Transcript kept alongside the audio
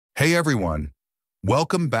Hey everyone,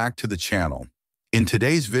 welcome back to the channel. In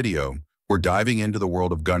today's video, we're diving into the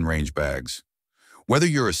world of gun range bags. Whether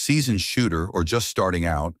you're a seasoned shooter or just starting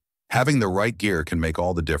out, having the right gear can make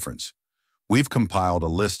all the difference. We've compiled a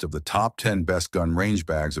list of the top 10 best gun range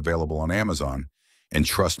bags available on Amazon, and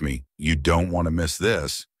trust me, you don't want to miss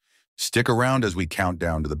this. Stick around as we count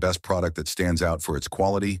down to the best product that stands out for its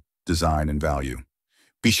quality, design, and value.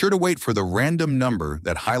 Be sure to wait for the random number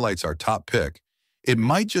that highlights our top pick. It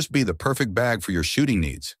might just be the perfect bag for your shooting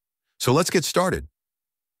needs. So let's get started.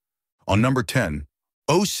 On number 10,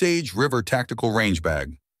 Osage River Tactical Range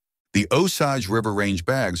Bag. The Osage River Range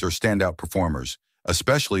bags are standout performers,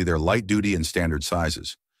 especially their light-duty and standard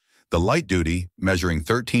sizes. The light-duty, measuring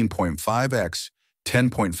 13.5x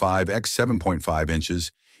 10.5x 7.5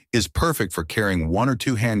 inches, is perfect for carrying one or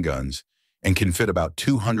two handguns and can fit about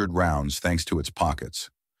 200 rounds thanks to its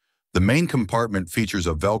pockets. The main compartment features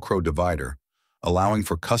a Velcro divider, allowing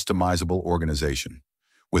for customizable organization.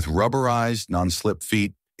 With rubberized, non-slip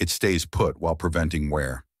feet, it stays put while preventing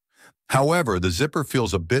wear. However, the zipper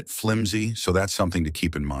feels a bit flimsy, so that's something to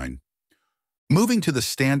keep in mind. Moving to the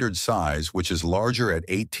standard size, which is larger at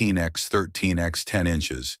 18x 13x 10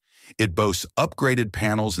 inches, it boasts upgraded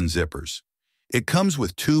panels and zippers. It comes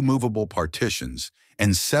with 2 movable partitions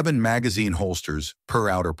and 7 magazine holsters per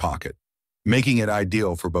outer pocket, making it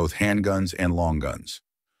ideal for both handguns and long guns.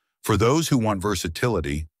 For those who want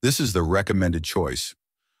versatility, this is the recommended choice.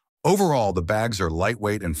 Overall, the bags are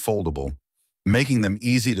lightweight and foldable, making them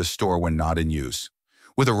easy to store when not in use.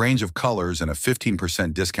 With a range of colors and a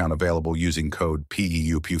 15% discount available using code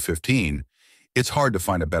PEUPU15, it's hard to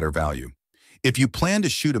find a better value. If you plan to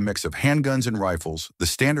shoot a mix of handguns and rifles, the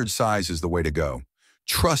standard size is the way to go.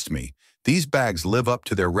 Trust me, these bags live up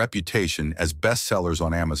to their reputation as bestsellers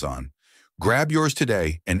on Amazon. Grab yours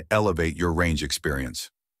today and elevate your range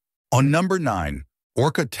experience. On number 9,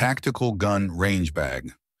 Orca Tactical Gun Range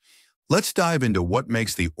Bag. Let's dive into what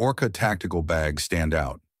makes the Orca Tactical Bag stand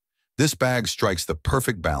out. This bag strikes the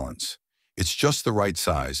perfect balance. It's just the right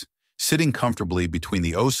size, sitting comfortably between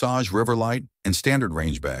the Osage Riverlight and standard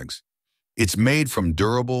range bags. It's made from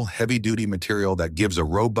durable, heavy-duty material that gives a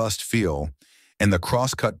robust feel, and the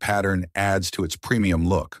cross-cut pattern adds to its premium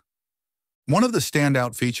look. One of the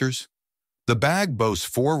standout features? The bag boasts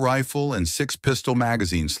 4 rifle and 6 pistol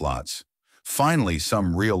magazine slots. Finally,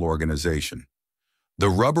 some real organization. The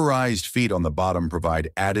rubberized feet on the bottom provide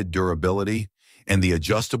added durability, and the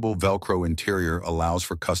adjustable Velcro interior allows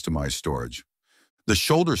for customized storage. The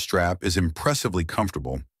shoulder strap is impressively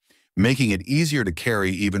comfortable, making it easier to carry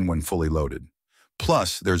even when fully loaded.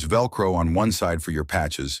 Plus, there's Velcro on one side for your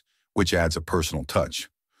patches, which adds a personal touch.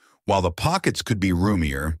 While the pockets could be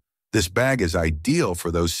roomier, this bag is ideal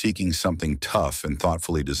for those seeking something tough and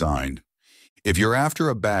thoughtfully designed. If you're after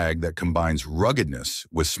a bag that combines ruggedness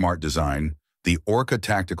with smart design, the Orca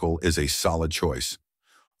Tactical is a solid choice.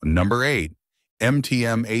 Number 8,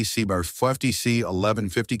 MTM ACMR 50C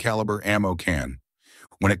 1150 caliber ammo can.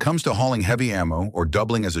 When it comes to hauling heavy ammo or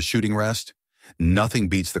doubling as a shooting rest, nothing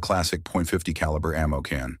beats the classic .50 caliber ammo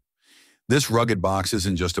can. This rugged box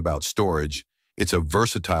isn't just about storage, it's a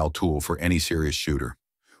versatile tool for any serious shooter.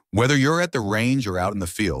 Whether you're at the range or out in the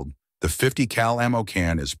field, the 50 cal ammo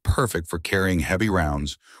can is perfect for carrying heavy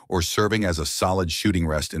rounds or serving as a solid shooting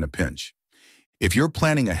rest in a pinch. If you're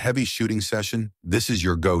planning a heavy shooting session, this is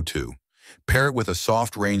your go-to. Pair it with a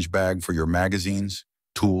soft range bag for your magazines,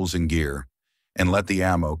 tools, and gear, and let the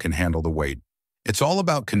ammo can handle the weight. It's all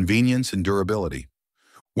about convenience and durability.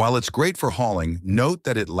 While it's great for hauling, note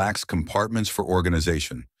that it lacks compartments for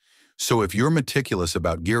organization. So if you're meticulous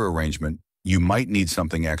about gear arrangement, you might need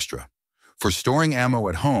something extra. For storing ammo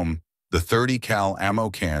at home, the 30 cal ammo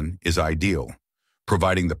can is ideal,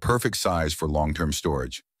 providing the perfect size for long-term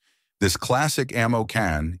storage. This classic ammo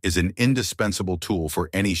can is an indispensable tool for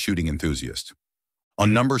any shooting enthusiast.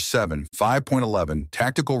 On number 7, 5.11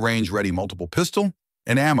 Tactical Range Ready Multiple Pistol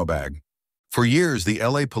and Ammo Bag. For years, the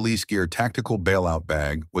LA Police Gear Tactical Bailout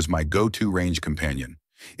Bag was my go-to range companion.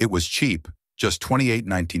 It was cheap, just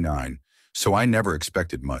 $28.99, so I never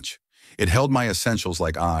expected much. It held my essentials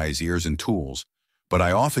like eyes, ears, and tools, but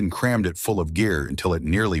I often crammed it full of gear until it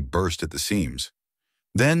nearly burst at the seams.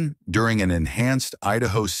 Then, during an enhanced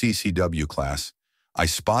Idaho CCW class, I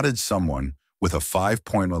spotted someone with a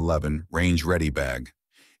 5.11 Range Ready bag,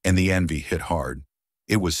 and the envy hit hard.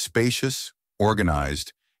 It was spacious,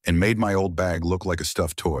 organized, and made my old bag look like a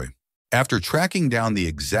stuffed toy. After tracking down the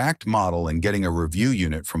exact model and getting a review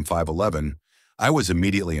unit from 511, I was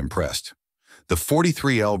immediately impressed. The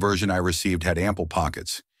 43L version I received had ample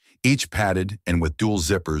pockets, each padded and with dual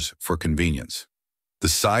zippers for convenience. The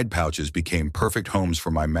side pouches became perfect homes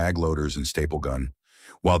for my mag loaders and staple gun.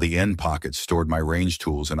 while the end pocket stored my range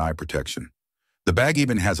tools and eye protection. The bag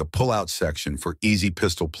even has a pull-out section for easy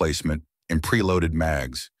pistol placement and preloaded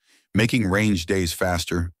mags, making range days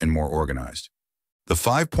faster and more organized. The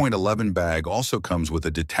 5.11 bag also comes with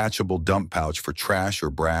a detachable dump pouch for trash or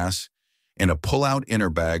brass and a pull-out inner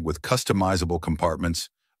bag with customizable compartments,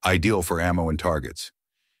 ideal for ammo and targets.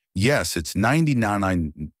 Yes, it's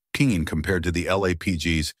 $99.99 compared to the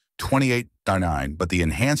LAPG's $28.99, but the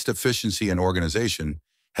enhanced efficiency and organization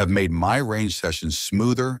have made my range sessions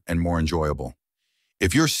smoother and more enjoyable.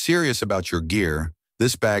 If you're serious about your gear,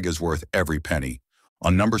 this bag is worth every penny.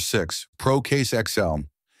 On number 6, ProCase XL.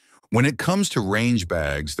 When it comes to range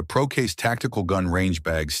bags, the ProCase Tactical Gun Range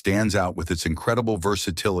Bag stands out with its incredible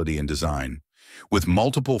versatility and design. With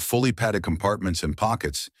multiple fully padded compartments and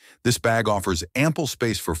pockets, this bag offers ample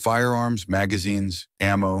space for firearms, magazines,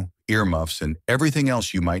 ammo, earmuffs, and everything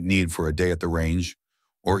else you might need for a day at the range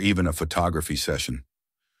or even a photography session.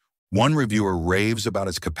 One reviewer raves about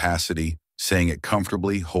its capacity, saying it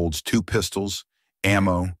comfortably holds 2 pistols,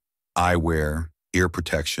 ammo, eyewear, ear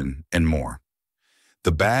protection, and more.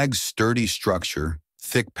 The bag's sturdy structure,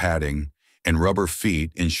 thick padding, and rubber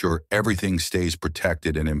feet ensure everything stays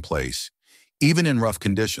protected and in place, even in rough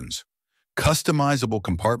conditions. Customizable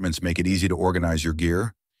compartments make it easy to organize your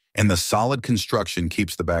gear, and the solid construction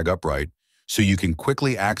keeps the bag upright so you can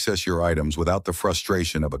quickly access your items without the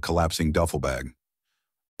frustration of a collapsing duffel bag.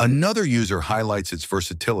 Another user highlights its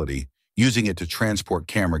versatility, using it to transport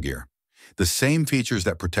camera gear. The same features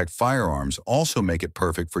that protect firearms also make it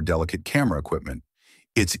perfect for delicate camera equipment.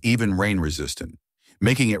 It's even rain-resistant,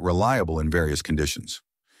 making it reliable in various conditions.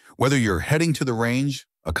 Whether you're heading to the range,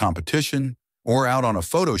 a competition, or out on a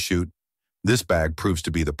photo shoot, this bag proves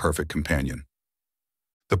to be the perfect companion.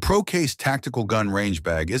 The ProCase Tactical Gun Range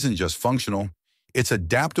Bag isn't just functional, it's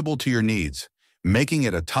adaptable to your needs, making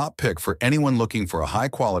it a top pick for anyone looking for a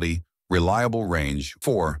high-quality, reliable range.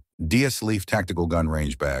 4. DS Leaf Tactical Gun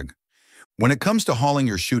Range Bag. When it comes to hauling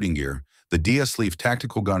your shooting gear, the DS Leaf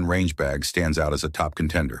Tactical Gun Range Bag stands out as a top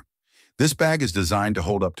contender. This bag is designed to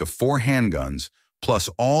hold up to 4 handguns, plus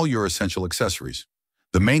all your essential accessories.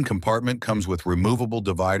 The main compartment comes with removable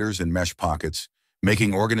dividers and mesh pockets,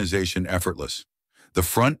 making organization effortless. The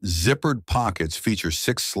front zippered pockets feature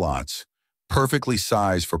 6 slots, perfectly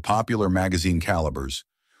sized for popular magazine calibers,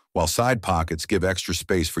 while side pockets give extra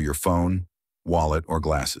space for your phone, wallet, or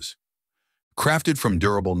glasses. Crafted from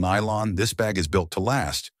durable nylon, this bag is built to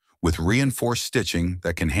last, with reinforced stitching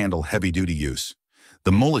that can handle heavy-duty use.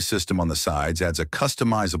 The MOLLE system on the sides adds a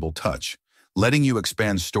customizable touch, letting you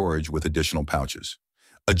expand storage with additional pouches.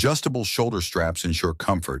 Adjustable shoulder straps ensure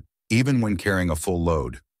comfort, even when carrying a full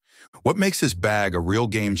load. What makes this bag a real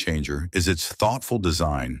game changer is its thoughtful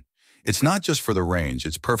design. It's not just for the range,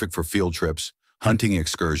 it's perfect for field trips, hunting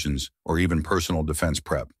excursions, or even personal defense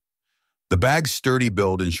prep. The bag's sturdy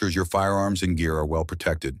build ensures your firearms and gear are well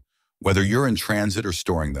protected, whether you're in transit or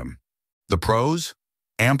storing them. The pros?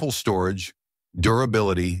 Ample storage,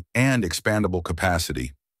 durability, and expandable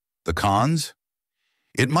capacity. The cons?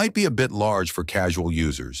 It might be a bit large for casual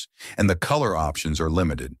users, and the color options are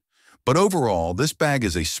limited. But overall, this bag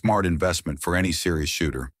is a smart investment for any serious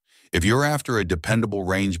shooter. If you're after a dependable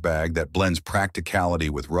range bag that blends practicality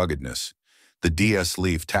with ruggedness, the DS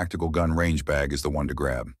Leaf Tactical Gun Range Bag is the one to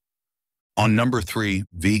grab. On number 3,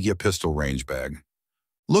 Vigia Pistol Range Bag.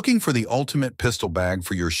 Looking for the ultimate pistol bag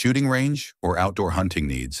for your shooting range or outdoor hunting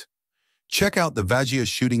needs? Check out the Vigia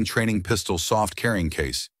Shooting Training Pistol Soft Carrying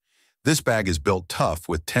Case. This bag is built tough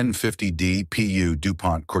with 1050D PU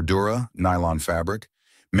DuPont Cordura nylon fabric,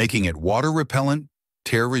 making it water-repellent,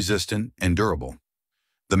 tear-resistant, and durable.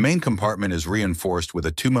 The main compartment is reinforced with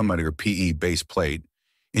a 2mm PE base plate,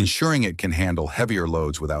 ensuring it can handle heavier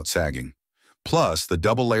loads without sagging. Plus, the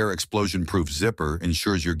double-layer explosion-proof zipper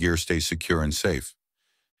ensures your gear stays secure and safe.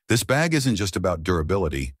 This bag isn't just about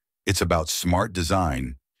durability, it's about smart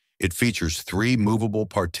design. It features 3 movable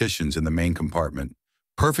partitions in the main compartment,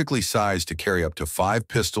 perfectly sized to carry up to 5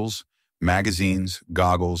 pistols, magazines,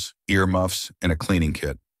 goggles, earmuffs, and a cleaning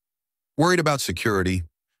kit. Worried about security?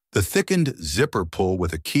 The thickened zipper pull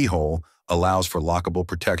with a keyhole allows for lockable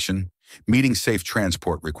protection, meeting safe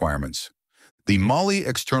transport requirements. The MOLLE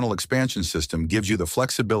external expansion system gives you the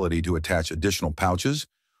flexibility to attach additional pouches,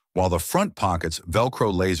 while the front pocket's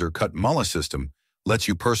Velcro laser-cut MOLLE system lets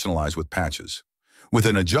you personalize with patches. With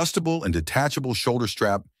an adjustable and detachable shoulder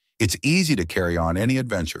strap, it's easy to carry on any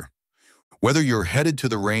adventure. Whether you're headed to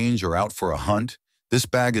the range or out for a hunt, this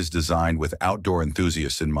bag is designed with outdoor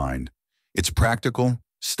enthusiasts in mind. It's practical,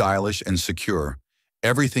 stylish, and secure,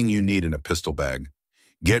 everything you need in a pistol bag.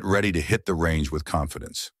 Get ready to hit the range with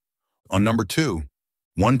confidence. On number 2,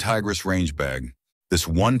 One Tigris Range Bag. This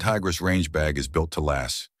One Tigris range bag is built to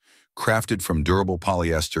last, crafted from durable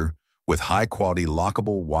polyester with high-quality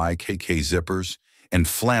lockable YKK zippers and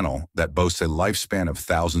flannel that boasts a lifespan of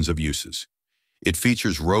thousands of uses. It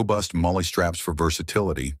features robust MOLLE straps for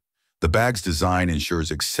versatility. The bag's design ensures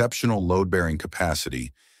exceptional load-bearing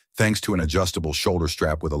capacity thanks to an adjustable shoulder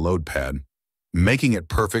strap with a load pad, making it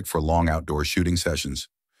perfect for long outdoor shooting sessions.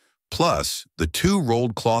 Plus, the two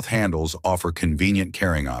rolled cloth handles offer convenient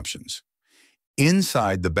carrying options.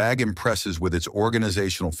 Inside, the bag impresses with its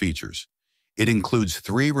organizational features. It includes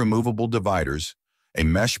 3 removable dividers, a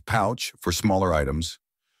mesh pouch for smaller items,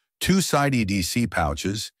 2 side EDC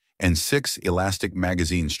pouches, and 6 elastic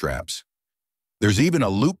magazine straps. There's even a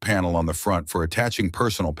loop panel on the front for attaching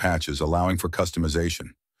personal patches, allowing for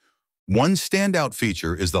customization. One standout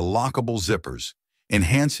feature is the lockable zippers,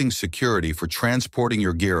 enhancing security for transporting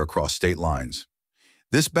your gear across state lines.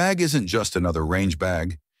 This bag isn't just another range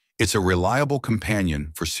bag, it's a reliable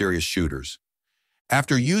companion for serious shooters.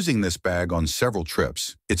 After using this bag on several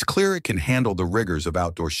trips, it's clear it can handle the rigors of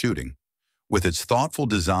outdoor shooting. With its thoughtful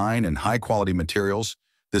design and high-quality materials,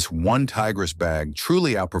 this One Tigris bag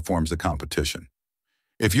truly outperforms the competition.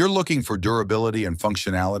 If you're looking for durability and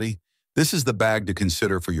functionality, this is the bag to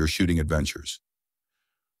consider for your shooting adventures.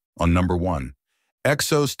 On number 1,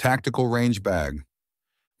 Exos Tactical Range Bag.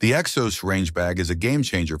 The Exos Range Bag is a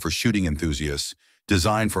game-changer for shooting enthusiasts,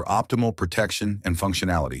 designed for optimal protection and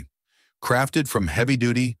functionality. Crafted from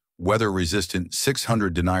heavy-duty, weather-resistant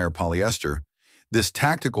 600 denier polyester, this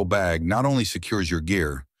tactical bag not only secures your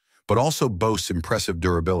gear, but also boasts impressive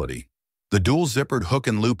durability. The dual-zippered hook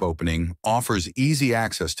and loop opening offers easy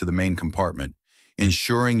access to the main compartment,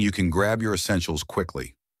 ensuring you can grab your essentials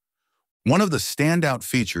quickly. One of the standout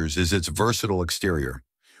features is its versatile exterior.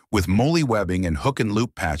 With MOLLE webbing and hook and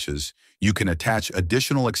loop patches, you can attach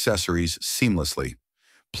additional accessories seamlessly.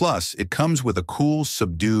 Plus, it comes with a cool,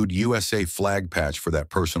 subdued USA flag patch for that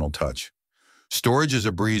personal touch. Storage is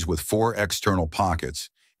a breeze with 4 external pockets,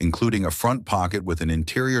 including a front pocket with an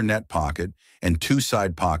interior net pocket and 2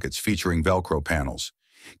 side pockets featuring Velcro panels,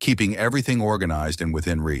 keeping everything organized and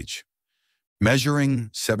within reach. Measuring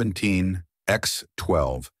 17 x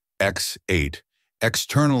 12 x 8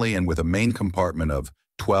 externally and with a main compartment of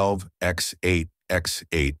 12 x 8 x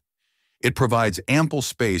 8, it provides ample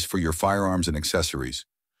space for your firearms and accessories.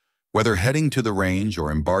 Whether heading to the range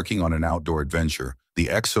or embarking on an outdoor adventure, the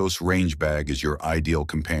Exos Range Bag is your ideal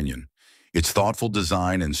companion. Its thoughtful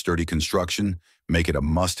design and sturdy construction make it a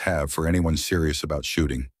must-have for anyone serious about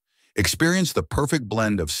shooting. Experience the perfect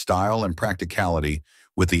blend of style and practicality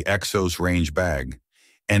with the Exos Range Bag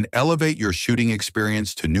and elevate your shooting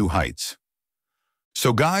experience to new heights.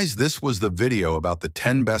 So guys, this was the video about the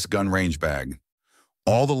 10 best gun range bag.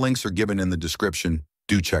 All the links are given in the description.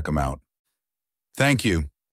 Do check them out. Thank you.